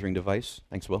measuring device.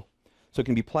 Thanks, Will. So it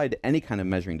can be applied to any kind of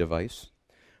measuring device.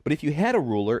 But if you had a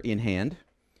ruler in hand,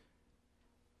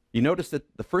 you notice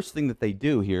that the first thing that they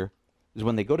do here is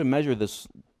when they go to measure this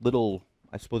little,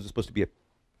 I suppose it's supposed to be a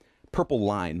purple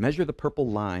line, measure the purple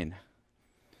line.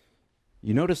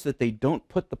 You notice that they don't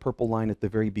put the purple line at the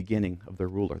very beginning of their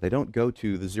ruler. They don't go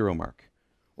to the 0 mark,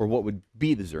 or what would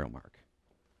be the 0 mark.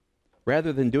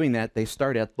 Rather than doing that, they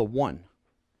start at the 1.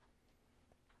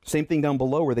 Same thing down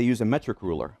below where they use a metric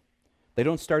ruler. They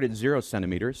don't start at 0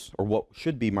 centimeters, or what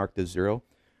should be marked as 0,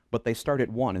 but they start at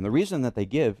 1. And the reason that they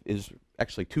give is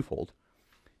actually twofold.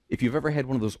 If you've ever had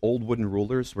one of those old wooden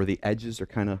rulers where the edges are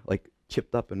kind of like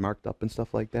chipped up and marked up and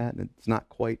stuff like that, and it's not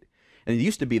quite. And it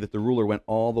used to be that the ruler went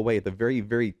all the way at the very,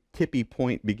 very tippy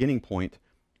point, beginning point,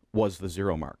 was the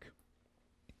 0 mark.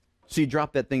 So you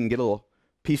drop that thing and get a little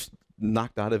piece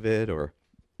knocked out of it, or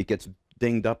it gets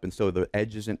dinged up and so the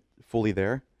edge isn't fully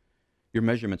there, your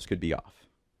measurements could be off.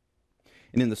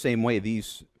 And in the same way,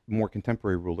 these more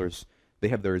contemporary rulers, they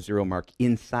have their 0 mark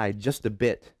inside just a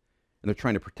bit, and they're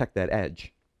trying to protect that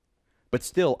edge. But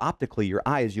still, optically, your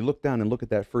eye, as you look down and look at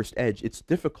that first edge, it's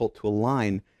difficult to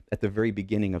align at the very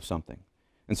beginning of something.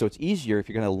 And so it's easier, if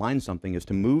you're going to align something, is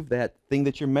to move that thing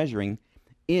that you're measuring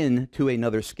into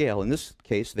another scale. In this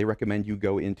case, they recommend you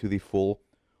go into the full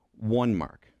 1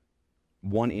 mark,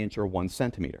 1 inch or 1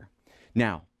 centimeter.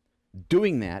 Now,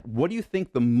 doing that, what do you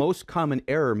think the most common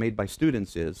error made by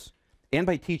students is, and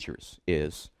by teachers,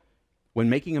 is when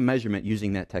making a measurement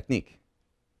using that technique?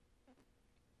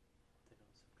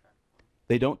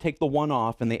 They don't take the 1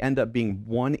 off, and they end up being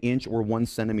 1 inch or 1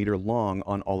 centimeter long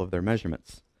on all of their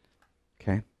measurements.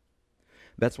 Okay?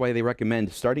 That's why they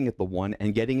recommend starting at the 1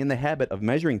 and getting in the habit of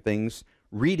measuring things,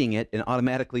 reading it, and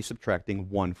automatically subtracting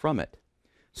 1 from it.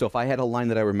 So if I had a line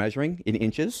that I were measuring in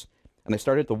inches, and I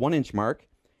started at the 1 inch mark,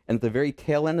 and at the very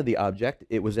tail end of the object,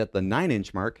 it was at the 9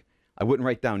 inch mark, I wouldn't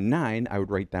write down 9, I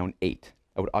would write down 8.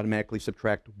 I would automatically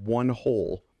subtract 1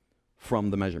 whole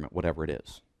from the measurement, whatever it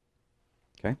is.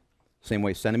 Okay? Same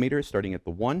way, centimeters, starting at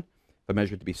the 1. If I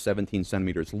measure it to be 17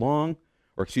 centimeters long,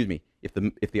 or excuse me, if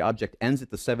the object ends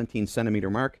at the 17 centimeter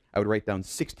mark, I would write down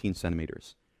 16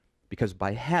 centimeters. Because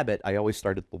by habit, I always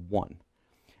start at the 1.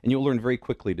 And you'll learn very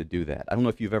quickly to do that. I don't know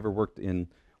if you've ever worked in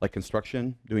like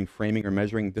construction, doing framing or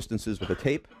measuring distances with a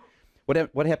tape.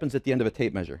 What happens at the end of a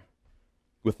tape measure?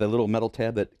 With the little metal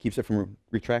tab that keeps it from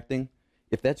retracting?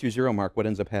 If that's your 0 mark, what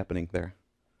ends up happening there?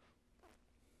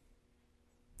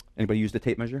 Anybody used a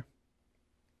tape measure?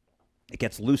 It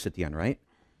gets loose at the end, right?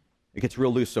 It gets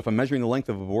real loose. So if I'm measuring the length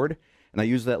of a board, and I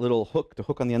use that little hook to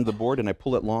hook on the end of the board, and I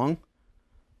pull it long,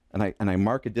 and I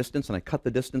mark a distance, and I cut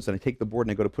the distance, and I take the board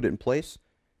and I go to put it in place,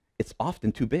 it's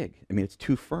often too big. I mean, it's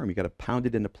too firm. You got to pound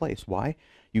it into place. Why?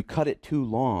 You cut it too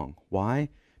long. Why?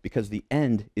 Because the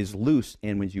end is loose,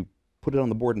 and when you put it on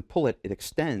the board and pull it, it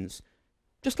extends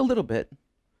just a little bit,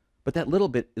 but that little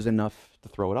bit is enough to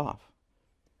throw it off,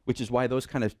 which is why those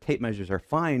kind of tape measures are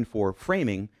fine for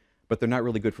framing, but they're not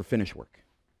really good for finish work.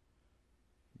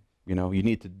 You know, you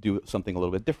need to do something a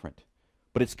little bit different.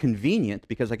 But it's convenient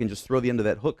because I can just throw the end of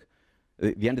that hook,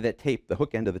 the end of that tape, the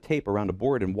hook end of the tape around a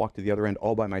board and walk to the other end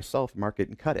all by myself, mark it,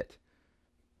 and cut it.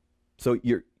 So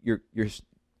you're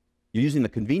using the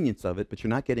convenience of it, but you're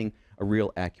not getting a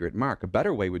real accurate mark. A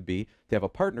better way would be to have a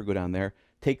partner go down there,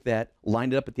 take that,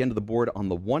 line it up at the end of the board on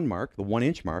the 1 mark, the 1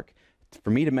 inch mark,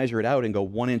 for me to measure it out and go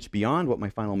 1 inch beyond what my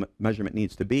final measurement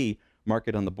needs to be, mark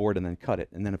it on the board and then cut it.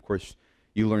 And then, of course,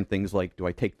 you learn things like, do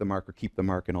I take the mark or keep the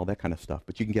mark and all that kind of stuff.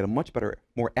 But you can get a much better,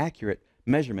 more accurate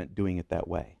measurement doing it that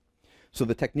way. So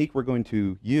the technique we're going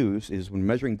to use is when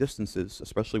measuring distances,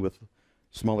 especially with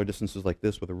smaller distances like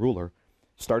this with a ruler,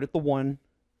 start at the 1,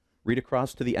 read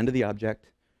across to the end of the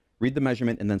object, read the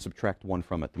measurement, and then subtract 1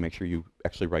 from it to make sure you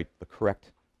actually write the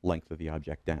correct length of the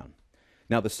object down.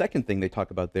 Now the second thing they talk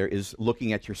about there is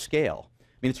looking at your scale.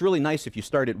 I mean, it's really nice if you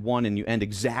start at 1 and you end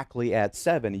exactly at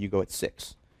 7 and you go at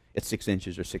 6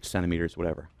 inches or 6 centimeters,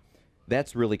 whatever.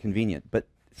 That's really convenient, but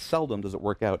seldom does it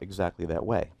work out exactly that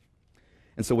way.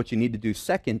 And so what you need to do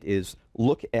second is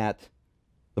look at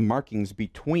the markings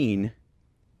between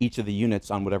each of the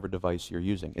units on whatever device you're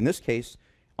using. In this case,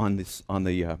 on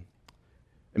the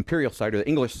imperial side or the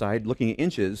English side, looking at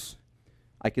inches,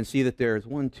 I can see that there's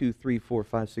 1, 2, 3, 4,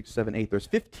 5, 6, 7, 8. There's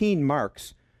 15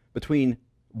 marks between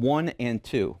 1 and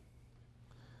 2.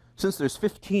 Since there's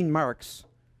 15 marks,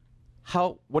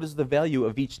 what is the value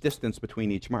of each distance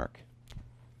between each mark?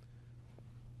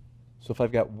 So if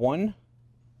I've got 1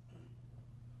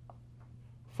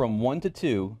 from 1 to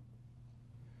 2,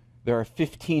 there are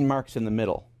 15 marks in the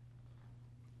middle.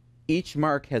 Each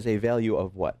mark has a value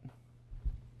of what?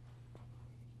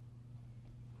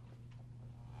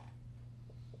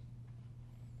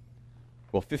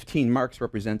 Well, 15 marks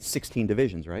represents 16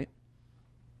 divisions, right?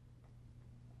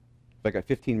 If I got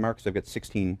 15 marks, I've got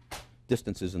 16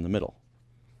 distances in the middle.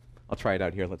 I'll try it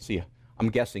out here. Let's see. I'm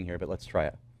guessing here, but let's try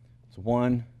it. So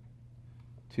 1,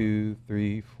 2,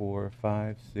 3, 4,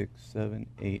 5, 6, 7,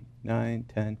 8, 9,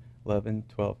 10, 11,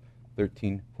 12,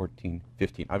 13, 14,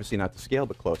 15. Obviously not to scale,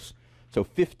 but close. So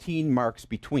 15 marks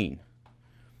between.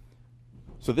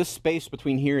 So this space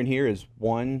between here and here is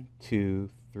 1, 2,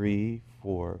 3,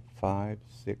 4, 5,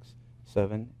 6,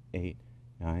 7, 8,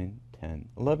 9, 10,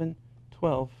 11,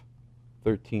 12,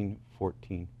 13,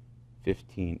 14,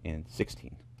 15, and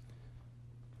 16.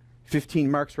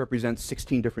 15 marks represent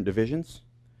 16 different divisions.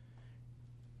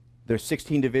 There's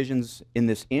 16 divisions in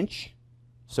this inch,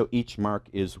 so each mark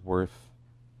is worth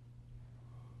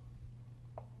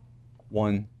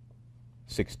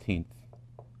 1/16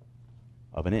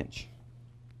 of an inch.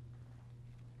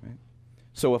 Right?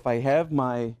 So if I have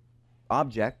my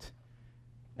object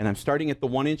and I'm starting at the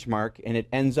 1 inch mark and it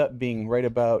ends up being right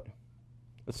about,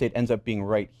 let's say it ends up being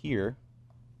right here,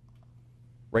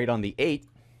 right on the 8,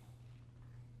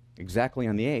 exactly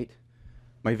on the 8,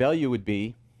 my value would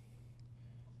be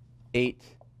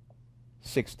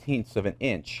 8/16 of an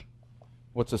inch.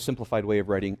 What's a simplified way of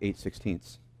writing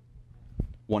 8/16?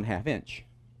 1/2 inch.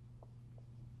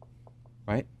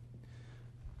 Right?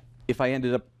 If I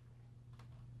ended up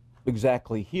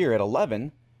exactly here at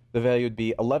 11, the value would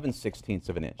be 11/16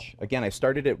 of an inch. Again, I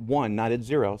started at 1, not at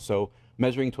 0, so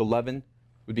measuring to 11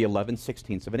 would be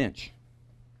 11/16 of an inch.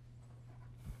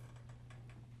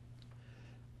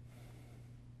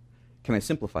 Can I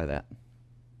simplify that?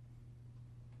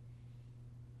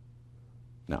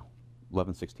 No.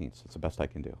 11/16. That's the best I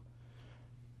can do.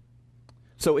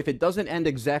 So if it doesn't end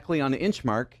exactly on the inch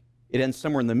mark, it ends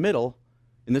somewhere in the middle.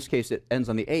 In this case, it ends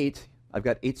on the 8. I've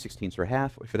got 8/16 or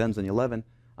half. If it ends on the 11,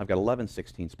 I've got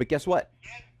 11/16. But guess what?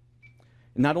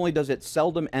 Not only does it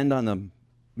seldom end on the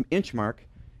inch mark,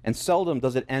 and seldom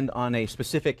does it end on a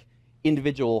specific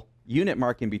individual unit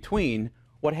mark in between,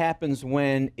 what happens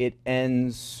when it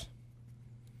ends?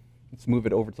 Let's move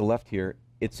it over to the left here.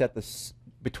 It's at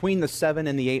between the 7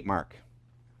 and the 8 mark.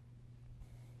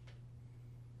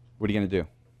 What are you going to do?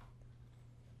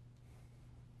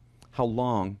 How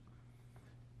long?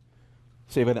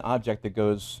 Say about an object that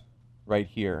goes right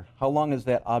here. How long is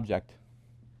that object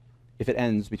if it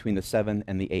ends between the 7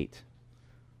 and the 8?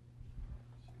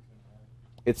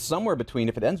 It's somewhere between,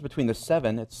 if it ends between the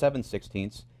 7, it's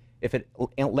 7/16. If it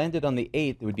landed on the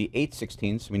 8, it would be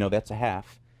 8/16. We know that's a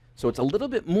half. So it's a little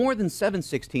bit more than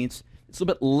 7/16. It's a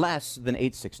little bit less than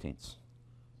 8/16.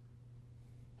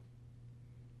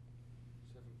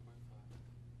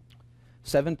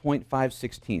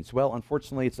 7.5/16. Well,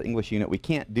 unfortunately, it's an English unit. We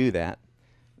can't do that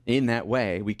in that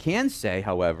way. We can say,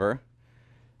 however,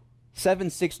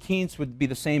 7/16 would be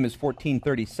the same as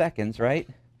 14/32, right?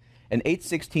 And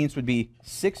 8/16 would be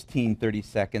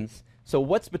 16/32. So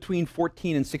what's between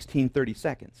 14 and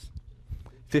 16/32?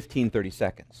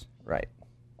 15/32, right?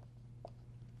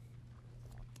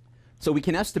 So we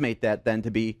can estimate that then to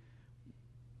be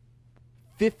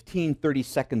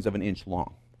 15/32 of an inch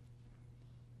long.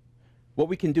 What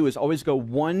we can do is always go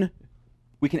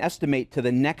we can estimate to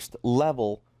the next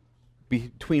level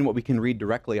between what we can read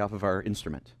directly off of our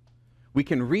instrument. We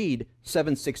can read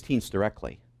 7/16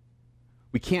 directly.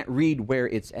 We can't read where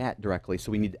it's at directly,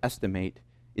 so we need to estimate.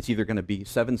 It's either going to be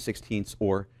 7/16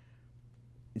 or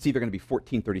it's either going to be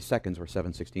 14/32 or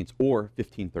 7/16 or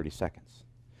 15/32.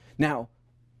 Now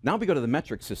we go to the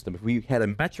metric system. If we had a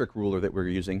metric ruler that we're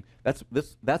using, that's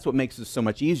what makes this so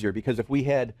much easier, because if we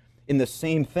had in the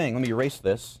same thing, let me erase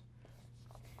this,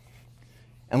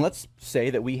 and let's say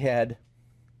that we had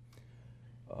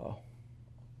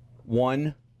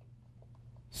 1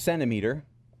 centimeter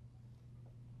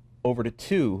over to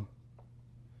 2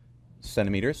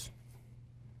 centimeters,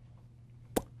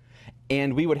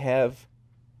 and we would have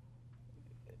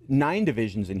 9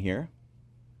 divisions in here.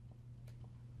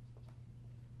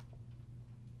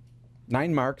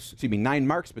 9 marks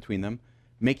between them,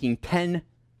 making 10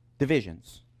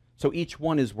 divisions. So each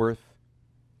one is worth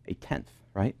a tenth,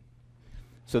 right?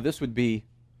 So this would be,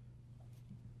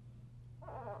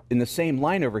 in the same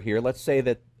line over here, let's say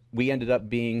that we ended up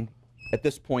being at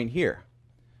this point here.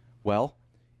 Well,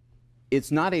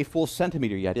 it's not a full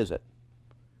centimeter yet, is it?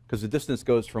 Because the distance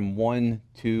goes from 1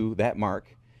 to that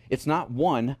mark. It's not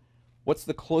 1. What's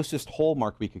the closest whole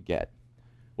mark we could get?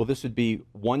 Well, this would be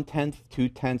 1/10,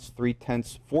 2/10,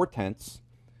 3/10, 4/10.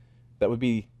 That would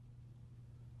be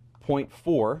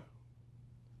 0.4,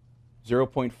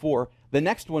 0.4. The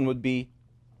next one would be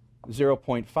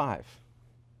 0.5.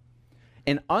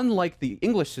 And unlike the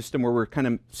English system where we're kind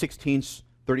of 16ths,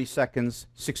 32nds,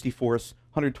 64ths,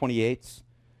 128ths,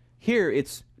 here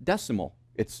it's decimal.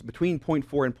 It's between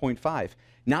 0.4 and 0.5.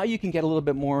 Now you can get a little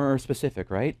bit more specific,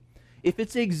 right? If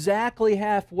it's exactly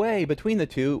halfway between the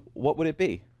two, what would it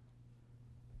be?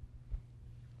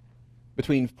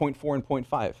 Between 0.4 and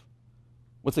 0.5.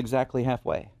 What's exactly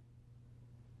halfway?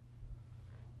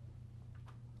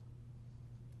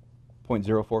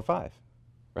 0.045,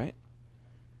 right?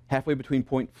 Halfway between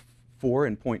 0.4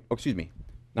 and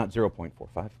not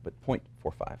 0.45, but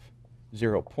 0.45.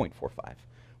 0.45.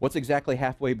 What's exactly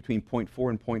halfway between 0.4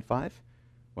 and 0.5?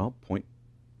 Well,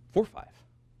 0.45.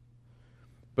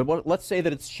 But let's say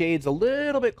that its shade's a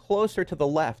little bit closer to the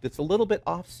left. It's a little bit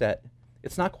offset.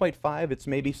 It's not quite 5. It's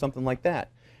maybe something like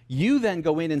that. You then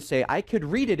go in and say, I could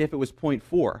read it if it was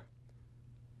 0.4.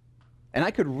 And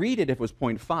I could read it if it was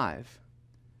 0.5.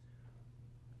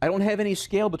 I don't have any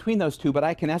scale between those two, but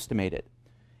I can estimate it.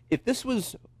 If this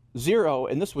was 0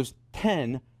 and this was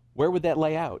 10, where would that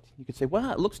lay out? You could say,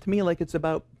 well, it looks to me like it's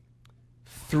about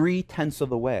 3/10 of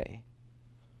the way.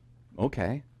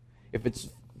 Okay. If it's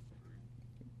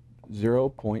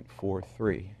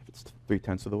 0.43, if it's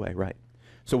 3/10 of the way, right.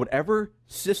 So whatever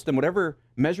system, whatever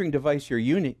measuring device you're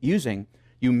using,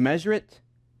 you measure it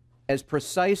as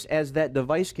precise as that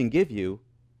device can give you,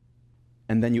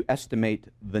 and then you estimate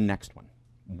the next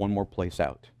one more place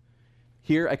out.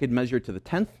 Here I could measure to the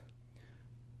 10th,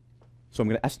 so I'm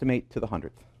going to estimate to the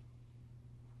 100th.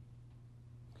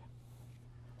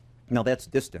 Now that's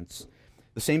distance.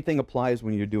 The same thing applies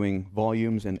when you're doing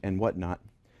volumes and whatnot.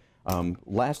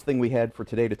 Last thing we had for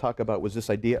today to talk about was this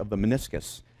idea of the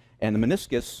meniscus. And the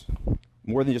meniscus,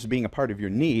 more than just being a part of your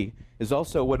knee, is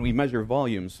also when we measure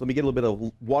volumes. Let me get a little bit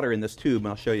of water in this tube and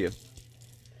I'll show you.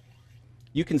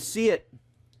 You can see it.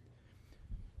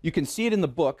 You can see it in the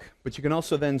book, but you can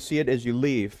also then see it as you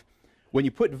leave. When you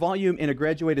put volume in a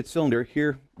graduated cylinder,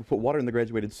 here we put water in the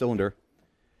graduated cylinder,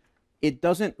 it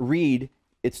doesn't read,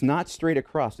 it's not straight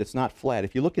across, it's not flat.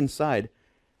 If you look inside,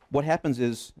 what happens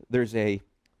is there's a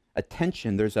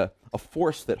tension, there's a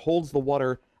force that holds the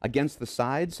water against the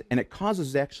sides, and it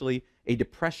causes actually a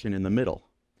depression in the middle.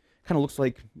 Kind of looks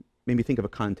like, maybe think of a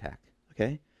contact,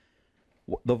 okay?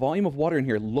 The volume of water in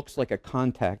here looks like a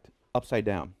contact upside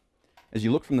down. As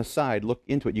you look from the side, look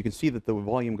into it, you can see that the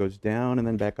volume goes down and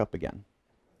then back up again,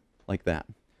 like that.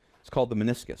 It's called the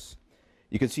meniscus.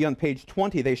 You can see on page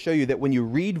 20, they show you that when you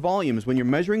read volumes, when you're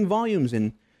measuring volumes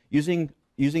in using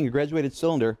a graduated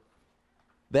cylinder,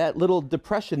 that little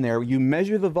depression there, you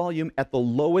measure the volume at the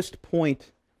lowest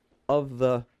point of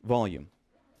the volume.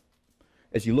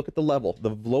 As you look at the level,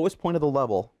 the lowest point of the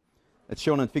level, that's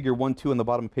shown on figure 1-2 on the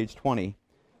bottom of page 20,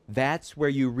 that's where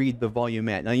you read the volume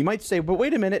at. Now you might say, but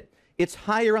wait a minute, it's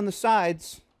higher on the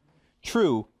sides.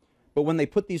 True, but when they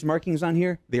put these markings on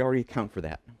here, they already account for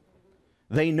that.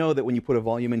 They know that when you put a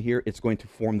volume in here, it's going to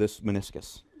form this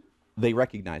meniscus. They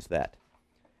recognize that.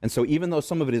 And so even though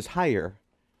some of it is higher,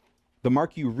 the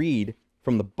mark you read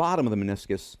from the bottom of the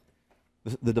meniscus,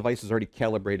 the device is already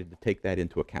calibrated to take that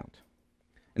into account.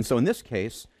 And so in this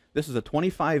case, this is a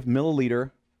 25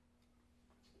 milliliter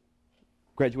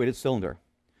graduated cylinder.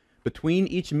 Between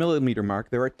each millimeter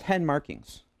mark, there are 10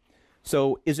 markings.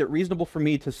 So is it reasonable for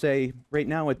me to say, right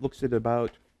now it looks at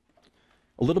about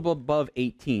a little bit above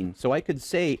 18. So I could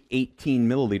say 18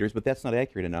 milliliters, but that's not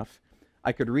accurate enough.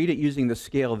 I could read it using the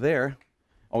scale there.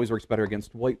 Always works better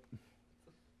against white.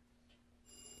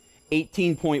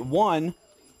 18.1,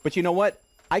 but you know what?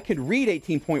 I could read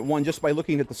 18.1 just by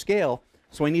looking at the scale,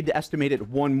 so I need to estimate it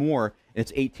one more, and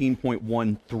it's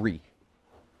 18.13.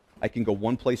 I can go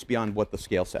one place beyond what the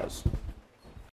scale says.